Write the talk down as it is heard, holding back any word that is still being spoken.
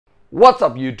What's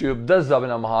up YouTube, this is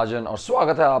अभिनव महाजन और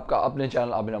स्वागत है आपका अपने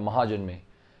चैनल अभिनव महाजन में।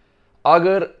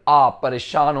 अगर आप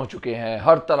परेशान हो चुके हैं,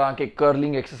 हर तरह के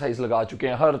कर्लिंग एक्सरसाइज लगा चुके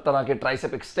हैं, हर तरह के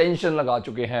ट्राइसेप एक्सटेंशन लगा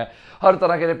चुके हैं, हर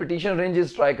तरह के रेपिटेशन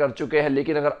रेंजेस ट्राई कर चुके हैं,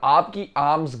 लेकिन अगर आपकी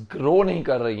आर्म्स ग्रो नहीं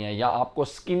कर रही हैं या आपको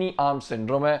स्किनी आर्म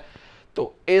सिंड्रोम है,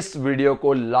 तो इस वीडियो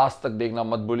को लास्ट तक देखना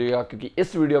मत भूलिएगा, क्योंकि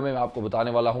इस वीडियो में मैं आपको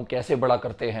बताने वाला हूं कैसे बड़ा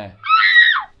करते हैं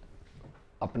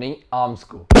अपनी आर्म्स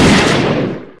को।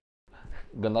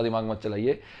 गंदा दिमाग मत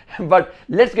चलाइए, but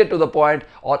let's get to the point.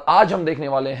 और आज हम देखने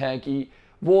वाले हैं कि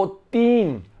वो 3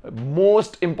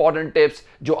 मोस्ट इंपॉर्टेंट टिप्स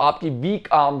जो आपकी वीक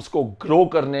आर्म्स को ग्रो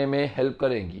करने में हेल्प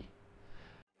करेंगी।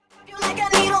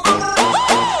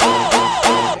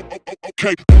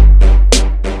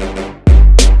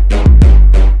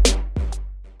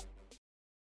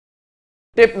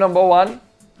 Tip number 1,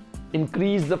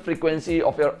 increase the frequency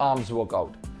of your arms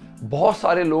workout. बहुत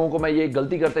सारे लोगों को मैं ये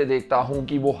गलती करते देखता हूं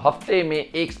कि वो हफ्ते में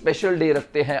एक स्पेशल डे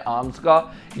रखते हैं आर्म्स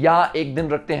का, या एक दिन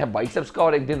रखते हैं बाइसेप्स का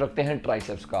और एक दिन रखते हैं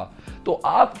ट्राइसेप्स का। तो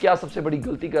आप क्या सबसे बड़ी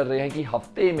गलती कर रहे हैं कि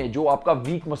हफ्ते में जो आपका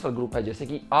वीक मसल ग्रुप है, जैसे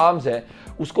कि आर्म्स है,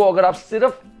 उसको अगर आप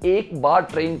सिर्फ एक बार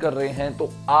ट्रेन कर रहे हैं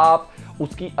तो आप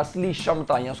उसकी असली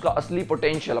क्षमता या उसका असली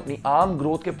पोटेंशियल, अपनी आर्म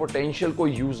ग्रोथ के पोटेंशियल को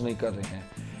यूज नहीं कर रहे हैं।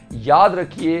 याद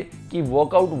रखिए कि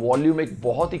वर्कआउट वॉल्यूम एक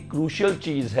बहुत ही क्रूशियल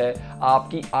चीज है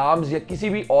आपकी आर्म्स या किसी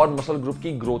भी और मसल ग्रुप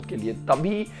की ग्रोथ के लिए।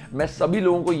 तभी मैं सभी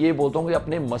लोगों को ये बोलता हूं कि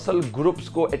अपने मसल ग्रुप्स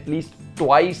को एटलीस्ट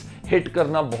ट्वाइस हिट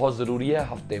करना बहुत जरूरी है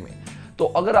हफ्ते में। तो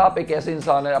अगर आप एक ऐसे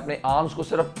इंसान है अपने आर्म्स को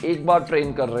सिर्फ एक बार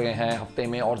ट्रेन कर रहे हैं हफ्ते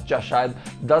में और शायद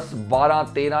 10, 12,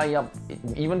 13 या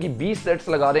इवन की 20 सेट्स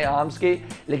लगा रहे हैं आर्म्स के,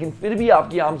 लेकिन फिर भी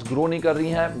आपकी आर्म्स ग्रो नहीं कर रही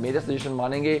हैं, मेरे सजेशन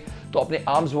मानेंगे तो अपने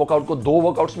आर्म्स वर्कआउट को 2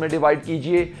 वर्कआउट्स में डिवाइड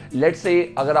कीजिए। लेट्स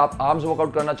से अगर आप आर्म्स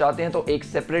वर्कआउट करना चाहते हैं तो एक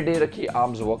सेपरेट डे रखिए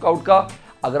आर्म्स वर्कआउट का।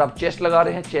 अगर आप चेस्ट लगा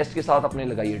रहे हैं, चेस्ट के साथ अपने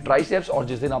लगाइए ट्राइसेप्स, और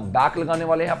जिस दिन आप बैक लगाने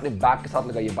वाले हैं अपने बैक के साथ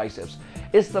लगाइए बाइसेप्स।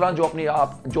 इस तरह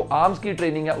जो आर्म्स की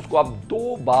ट्रेनिंग है उसको आप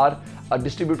 2 बार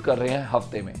डिस्ट्रीब्यूट कर रहे हैं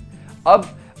हफ्ते में। अब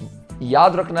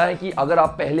याद रखना है कि अगर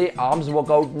आप पहले आर्म्स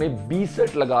वर्कआउट में 20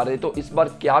 सेट लगा रहे तो इस बार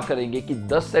क्या करेंगे कि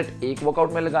 10 सेट एक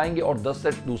वर्कआउट में लगाएंगे और 10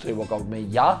 सेट दूसरे वर्कआउट में,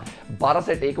 या 12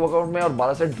 सेट एक वर्कआउट में और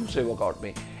 12 सेट दूसरे वर्कआउट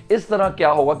में। इस तरह क्या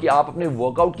होगा कि आप अपने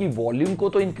वर्कआउट की वॉल्यूम को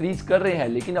तो इंक्रीज कर रहे हैं,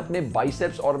 लेकिन अपने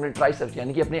बाइसेप्स और अपने ट्राइसेप्स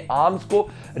यानी कि अपने आर्म्स को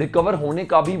रिकवर होने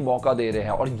का भी मौका दे रहे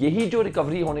हैं। और यही जो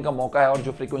रिकवरी होने का मौका है और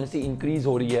जो फ्रीक्वेंसी इंक्रीज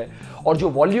हो रही है और जो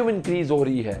वॉल्यूम इंक्रीज हो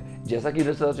रही है, जैसा कि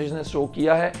रिसर्चर्स ने शो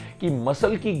किया है कि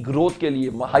मसल की ग्रोथ के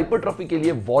लिए, हाइपरट्रॉफी के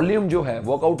लिए वॉल्यूम जो है,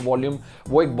 वर्कआउट वॉल्यूम,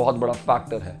 वो एक बहुत बड़ा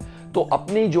फैक्टर है। तो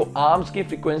अपनी जो आर्म्स की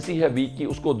फ्रीक्वेंसी है वीक की,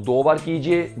 उसको 2 बार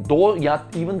कीजिए, 2 या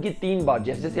इवन की 3 बार।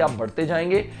 जैसे जैसे आप बढ़ते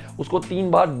जाएंगे उसको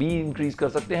 3 बार भी इंक्रीज कर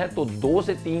सकते हैं। तो 2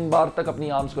 से 3 बार तक अपनी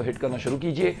आर्म्स को हिट करना शुरू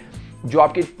कीजिए। जो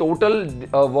आपकी टोटल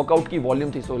वर्कआउट की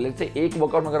वॉल्यूम थी, सो लेट्स से एक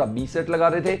वर्कआउट में अगर आप 20 सेट लगा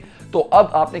रहे थे, तो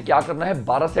अब आपने क्या करना है,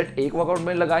 12 सेट एक वर्कआउट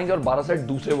में लगाएंगे और 12 सेट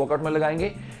दूसरे वर्कआउट में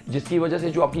लगाएंगे, जिसकी वजह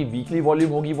से जो आपकी वीकली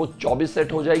वॉल्यूम होगी वो 24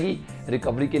 सेट हो जाएगी।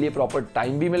 रिकवरी के लिए प्रॉपर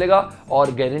टाइम भी मिलेगा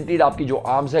और गारंटीड आपकी जो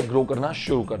आर्म्स है ग्रो करना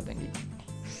शुरू कर देंगी।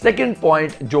 सेकेंड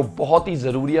पॉइंट जो बहुत ही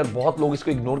जरूरी है और बहुत लोग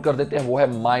इसको इग्नोर कर देते हैं, वो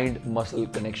है माइंड मसल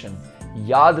कनेक्शन।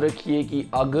 याद रखिए कि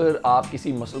अगर आप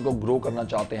किसी मसल को ग्रो करना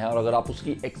चाहते हैं और अगर आप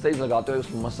उसकी एक्सरसाइज लगाते हो उस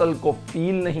मसल को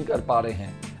फील नहीं कर पा रहे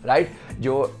हैं, राइट,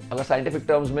 जो अगर साइंटिफिक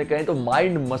टर्म्स में कहें तो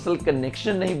माइंड मसल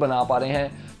कनेक्शन नहीं बना पा रहे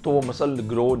हैं, तो वो मसल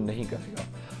ग्रो नहीं करेगा।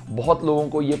 बहुत लोगों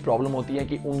को ये प्रॉब्लम होती है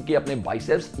कि उनके अपने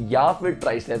बाइसेप्स या फिर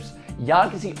ट्राइसेप्स या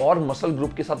किसी और मसल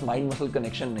ग्रुप के साथ माइंड मसल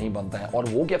कनेक्शन नहीं बनता है, और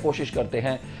वो क्या कोशिश करते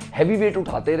हैं, हैवी वेट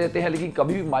उठाते रहते हैं लेकिन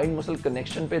कभी भी माइंड मसल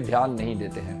कनेक्शन पे ध्यान नहीं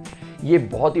देते हैं। ये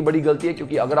बहुत ही बड़ी गलती है,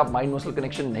 क्योंकि अगर आप माइंड मसल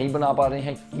कनेक्शन नहीं बना पा रहे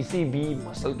हैं किसी भी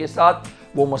मसल के साथ,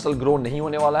 वो मसल ग्रो नहीं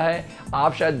होने वाला है।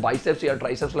 आप शायद बाइसेप्स या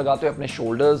ट्राइसेप्स लगाते हो अपने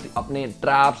शोल्डर्स, अपने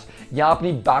ट्रैप्स या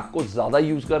अपनी बैक को ज्यादा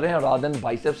यूज कर रहे हैं रादर देन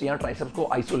बाइसेप्स या ट्राइसेप्स को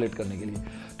आइसोलेट करने के लिए।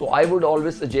 तो आई वुड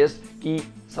ऑलवेज सजेस्ट कि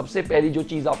सबसे पहली जो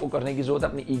चीज आपको करने की जरूरत है,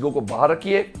 अपनी ईगो को बाहर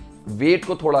रखिए, वेट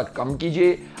को थोड़ा कम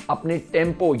कीजिए, अपने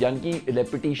टेम्पो यानी कि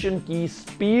रेपिटेशन की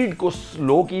स्पीड को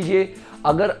स्लो कीजिए।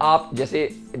 अगर आप जैसे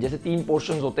 3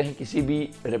 पोर्शंस होते हैं किसी भी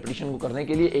रेपिटेशन को करने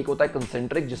के लिए, एक होता है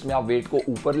कंसेंट्रिक जिसमें आप वेट को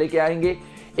ऊपर लेके आएंगे,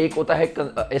 एक होता है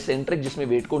एसेंट्रिक जिसमें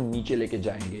वेट को नीचे लेके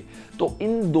जाएंगे। तो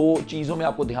इन 2 चीजों में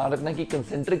आपको ध्यान रखना है कि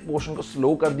कंसेंट्रिक पोर्शन को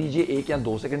स्लो कर दीजिए 1 या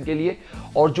 2 सेकंड के लिए,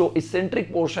 और जो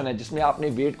एसेंट्रिक पोर्शन है जिसमें आपने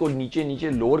वेट को नीचे नीचे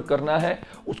लोअर करना है,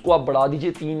 उसको आप बढ़ा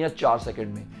दीजिए 3 या 4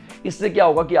 सेकंड में। इससे क्या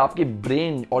होगा कि आपके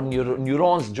ब्रेन और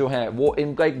न्यूरॉन्स जो हैं वो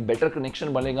इनका एक बेटर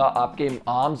कनेक्शन बनेगा आपके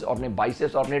आर्म्स और अपने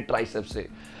बाइसेप्स और अपने ट्राइसेप्स से।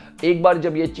 एक बार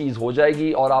जब ये चीज हो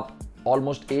जाएगी और आप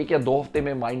ऑलमोस्ट 1 या 2 हफ्ते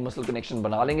में माइंड मसल कनेक्शन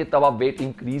बना लेंगे, तब आप वेट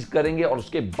इंक्रीज करेंगे और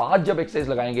उसके बाद जब एक्सरसाइज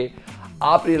लगाएंगे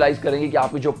आप रियलाइज करेंगे कि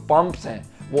आपके जो पंप्स हैं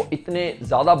वो इतने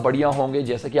ज्यादा बढ़िया होंगे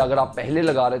जैसे कि अगर आप पहले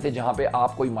लगा रहे थे जहां पे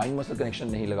आप कोई माइंड मसल कनेक्शन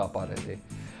नहीं लगा पा रहे थे।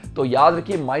 तो याद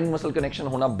रखिए माइंड मसल कनेक्शन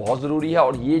होना बहुत जरूरी है,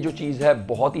 और ये जो चीज है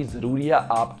बहुत ही जरूरी है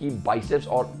आपकी बाइसेप्स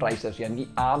और ट्राइसेप्स यानी कि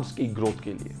आर्म्स की ग्रोथ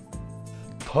के लिए।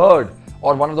 थर्ड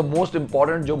और one of the most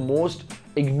important, जो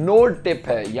मोस्ट इग्नोर्ड टिप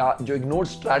है या जो इग्नोर्ड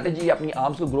स्ट्रैटेजी है अपनी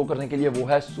आर्म्स को ग्रो करने के लिए, वो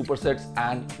है super sets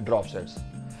and drop sets.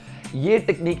 ये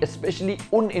टेक्निक स्पेशली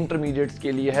उन इंटरमीडिएट्स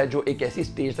के लिए है जो एक ऐसी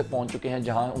स्टेज तक पहुंच चुके हैं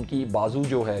जहां उनकी बाजू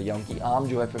जो है या उनकी आर्म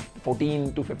जो है 14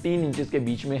 to 15 इंचेस के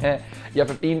बीच में है या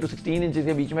 15 to 16 इंचेस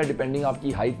के बीच में, डिपेंडिंग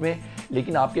आपकी हाइट में,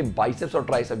 लेकिन आपके बाइसेप्स और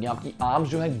ट्राइसेप्स या आपकी आर्म्स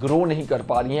जो है ग्रो नहीं कर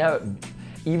पा रही हैं,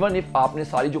 इवन इफ आपने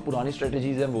सारी जो पुरानी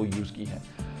स्ट्रेटेजीज हैं वो यूज की हैं।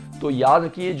 तो याद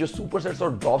रखिए जो सुपर सेट्स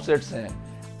और ड्रॉप सेट्स हैं,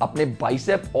 अपने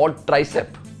बाइसेप और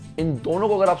ट्राइसेप इन दोनों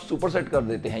को अगर आप सुपर सेट कर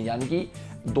देते हैं, यानी कि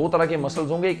दो तरह के मसल्स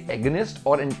होंगे, एक एगनिस्ट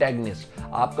और एंटेगनिस्ट।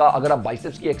 आपका अगर आप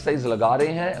बाइसेप्स की एक्सरसाइज लगा रहे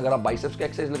हैं, अगर आप बाइसेप्स की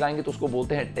एक्सरसाइज लगाएंगे तो उसको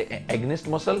बोलते हैं एगनिस्ट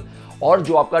मसल, और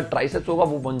जो आपका ट्राइसेप्स होगा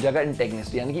वो बन जाएगा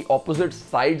एंटेगनिस्ट, यानी कि ऑपोजिट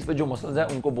साइड्स पे जो मसल्स हैं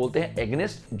उनको बोलते हैं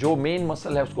एगनिस्ट, जो मेन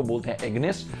मसल है उसको बोलते हैं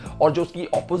एगनिस्ट, और जो उसकी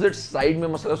ऑपोजिट साइड में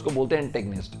मसल है उसको बोलते हैं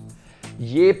एंटेगनिस्ट।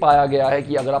 ये पाया गया है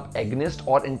कि अगर आप एगनिस्ट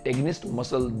और एंटेगनिस्ट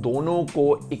मसल दोनों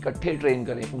को इकट्ठे ट्रेन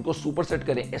करें, उनको सुपर सेट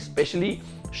करें, specially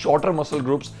shorter muscle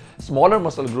groups, smaller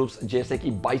muscle groups जैसे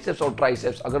कि बाइसेप्स और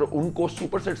ट्राइसेप्स, अगर उनको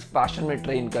सुपर सेट्स फैशन में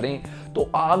ट्रेन करें तो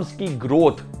आर्म्स की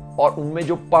ग्रोथ और उनमें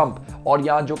जो पंप और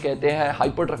यहाँ जो कहते हैं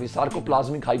हाइपरट्रफी,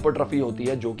 सार्कोप्लाज्मिक हाइपरट्रफी होती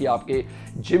है, जो कि आपके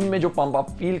जिम में जो पंप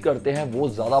आप फील करते हैं वो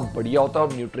ज़्यादा बढ़िया होता है,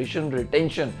 और न्यूट्रिशन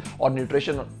रिटेंशन और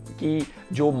न्यूट्रिशन की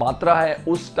जो मात्रा है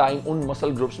उस टाइम उन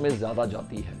मसल ग्रुप्स में ज़्यादा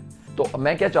जाती है। तो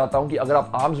मैं क्या चाहता हूं कि अगर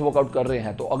आप आर्म्स वर्कआउट कर रहे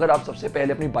हैं तो अगर आप सबसे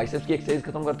पहले अपनी बाइसेप्स की एक्सरसाइज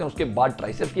खत्म करते हैं, उसके बाद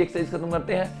ट्राइसेप्स की एक्सरसाइज खत्म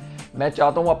करते हैं, मैं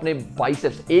चाहता हूं अपने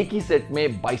बाइसेप्स एक ही सेट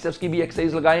में बाइसेप्स की भी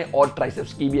एक्सरसाइज लगाएं और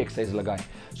ट्राइसेप्स की भी एक्सरसाइज लगाएं।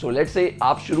 सो लेट्स से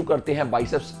आप शुरू करते हैं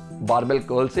बाइसेप्स बारबेल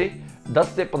कर्ल से,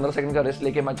 10 से 15 सेकंड का रेस्ट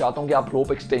लेके मैं चाहता हूं कि आप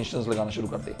रोप एक्सटेंशंस लगाना शुरू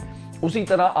कर दें। उसी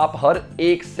तरह आप हर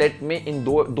एक सेट में इन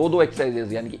दो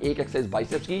एक्सरसाइजेज, यानी कि एक एक्सरसाइज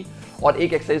बाइसेप्स की और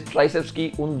एक एक्सरसाइज ट्राइसेप्स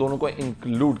की, उन दोनों को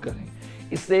इंक्लूड करें।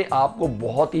 इससे आपको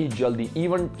बहुत ही जल्दी,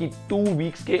 इवन कि 2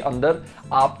 वीक्स के अंदर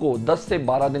आपको 10 से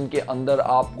 12 दिन के अंदर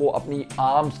आपको अपनी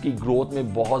आर्म्स की ग्रोथ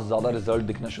में बहुत ज्यादा रिजल्ट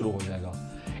दिखना शुरू हो जाएगा।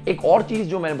 एक और चीज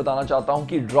जो मैं बताना चाहता हूं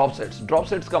कि ड्रॉप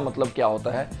सेट्स का मतलब क्या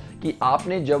होता है कि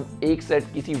आपने जब एक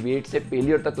सेट किसी वेट से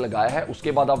फेलियर तक लगाया है,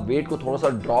 उसके बाद आप वेट को थोड़ा सा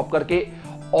ड्रॉप करके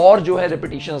और जो है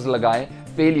रिपीटिशंस लगाएं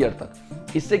फेलियर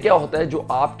तक। इससे क्या होता है, जो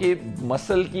आपके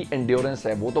मसल की एंड्योरेंस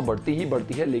है वो तो बढ़ती ही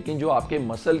बढ़ती है, लेकिन जो आपके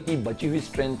मसल की बची हुई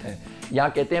स्ट्रेंथ है, यहाँ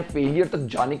कहते हैं फेलियर तक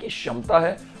जाने की क्षमता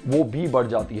है, वो भी बढ़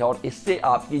जाती है, और इससे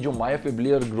आपकी जो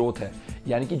मायोफिब्रिलर ग्रोथ है,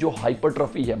 यानी कि जो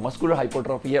हाइपरट्रॉफी है, मस्कुलर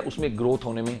हाइपरट्रॉफी है, उसमें ग्रोथ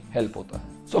होने में हेल्प होता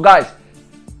है। So guys,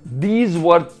 these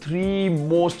were 3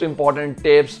 most important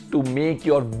tips to make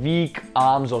your weak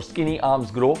arms और skinny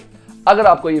arms grow। अगर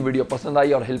आपको ये वीडियो पसंद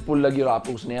आई और हेल्पफुल लगी और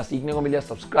आपको कुछ नया सीखने को मिला,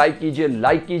 सब्सक्राइब कीजिए,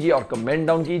 लाइक कीजिए और कमेंट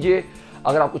डाउन कीजिए।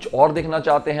 अगर आप कुछ और देखना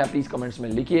चाहते हैं प्लीज कमेंट्स में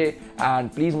लिखिए, एंड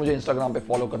प्लीज मुझे इंस्टाग्राम पे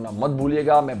फॉलो करना मत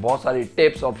भूलिएगा। मैं बहुत सारे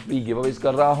टिप्स और फ्री गिवअवेज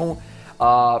कर रहा हूं।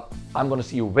 I am gonna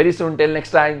see you very soon. Till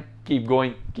next time, keep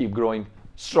going, keep growing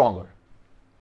stronger.